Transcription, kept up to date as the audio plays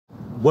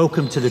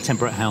Welcome to the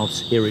Temperate House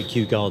here at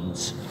Kew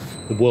Gardens,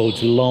 the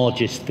world's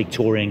largest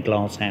Victorian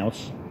glass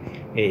house.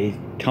 It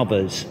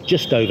covers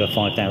just over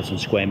 5,000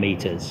 square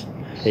metres.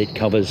 It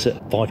covers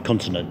 5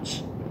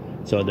 continents.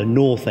 So at the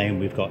north end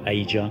we've got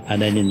Asia, and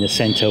then in the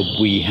centre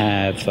we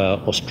have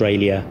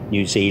Australia,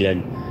 New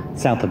Zealand,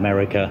 South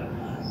America,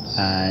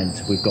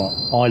 and we've got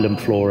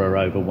island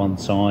flora over one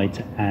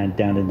side, and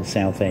down in the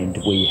south end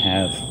we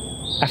have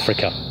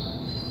Africa.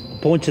 The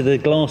point of the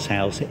glass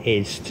house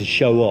is to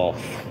show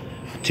off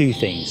 2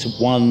 things.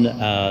 One,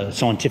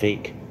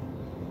 scientific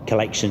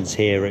collections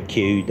here at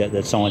Kew that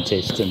the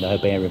scientists and the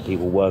herbarium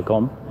people work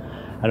on,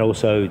 and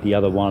also the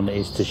other one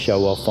is to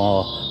show off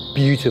our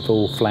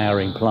beautiful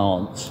flowering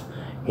plants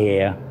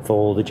here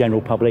for the general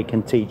public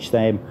and teach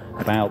them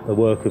about the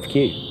work of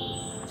Kew.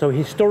 So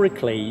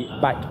historically,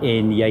 back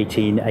in the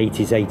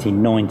 1880s,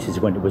 1890s,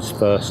 when it was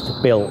first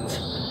built,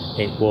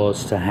 it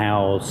was to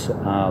house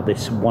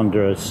this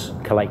wondrous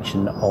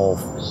collection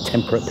of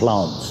temperate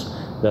plants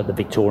that the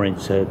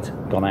Victorians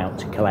had gone out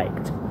to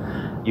collect.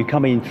 You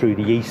come in through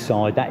the east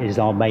side, that is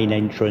our main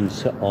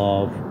entrance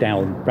of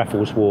down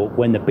Raffles Walk.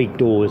 When the big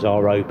doors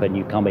are open,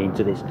 you come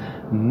into this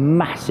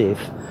massive,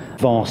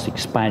 vast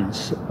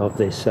expanse of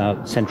this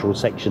central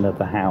section of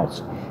the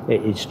house.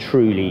 It is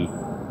truly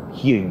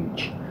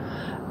huge.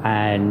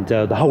 And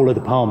the whole of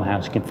the palm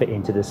house can fit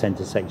into the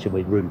centre section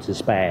with room to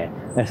spare.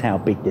 That's how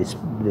big this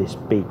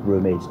big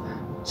room is.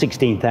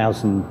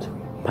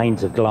 16,000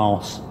 panes of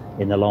glass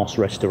in the last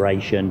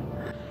restoration.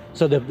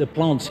 So the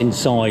plants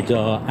inside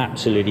are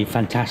absolutely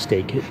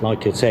fantastic.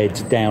 Like I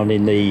said, down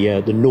in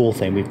the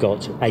north end we've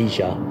got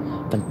Asia,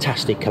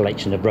 fantastic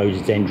collection of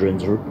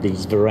rhododendrons,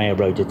 these Varroa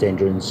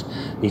rhododendrons,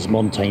 these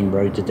montane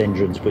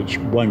rhododendrons which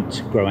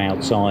won't grow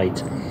outside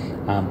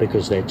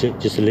because they're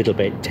just a little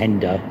bit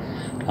tender.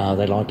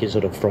 They like it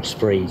sort of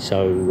frost-free,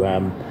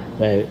 so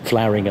they're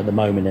flowering at the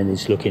moment and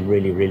it's looking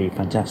really, really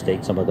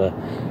fantastic. Some of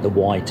the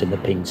white and the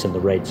pinks and the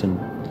reds and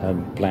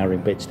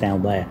flowering bits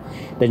down there.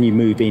 Then you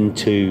move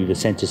into the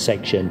centre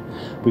section.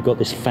 We've got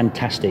this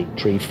fantastic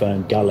tree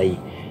fern gully.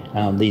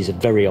 These are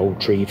very old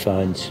tree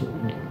ferns,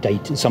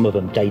 some of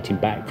them dating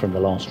back from the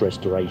last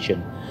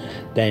restoration.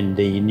 Then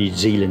the New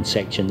Zealand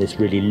section, this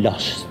really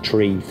lush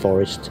tree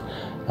forest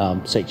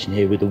section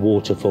here with the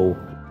waterfall.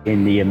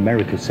 In the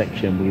America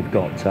section we've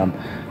got some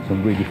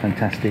really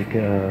fantastic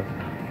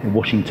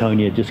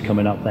Washingtonia just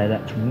coming up there.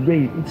 That's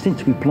really,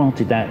 since we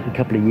planted that a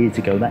couple of years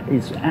ago, that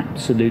is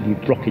absolutely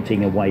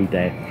rocketing away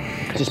there.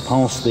 Just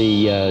past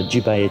the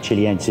Jubea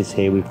chiliensis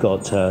here we've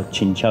got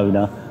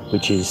cinchona,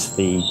 which is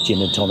the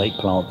gin and tonic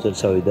plant,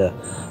 so the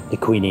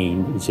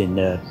quinine is in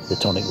the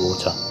tonic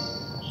water.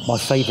 My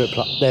favourite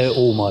plant, they're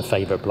all my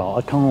favourite plant.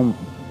 I can't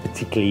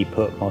particularly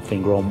put my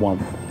finger on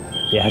one.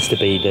 It has to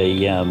be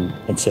the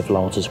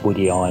Encephalatus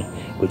woodii,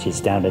 which is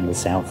down in the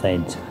south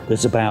end.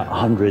 There's about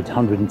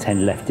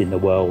 110 left in the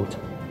world.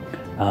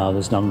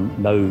 There's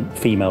no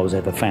females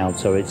ever found,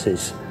 so it's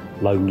this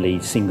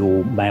lonely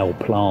single male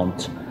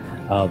plant.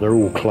 They're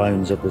all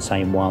clones of the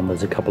same one.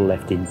 There's a couple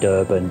left in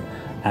Durban,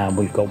 and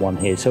we've got one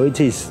here. So it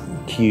is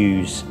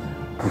Kew's,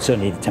 and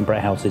certainly the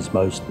Temperate House's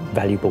most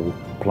valuable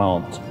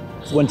plant.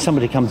 When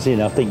somebody comes in,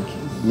 I think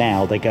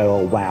now they go,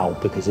 oh wow,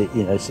 because it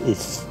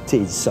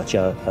is such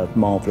a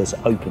marvellous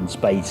open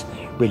space,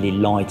 really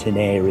light and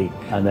airy,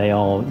 and they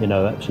are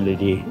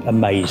absolutely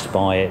amazed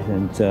by it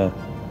and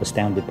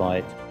astounded by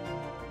it.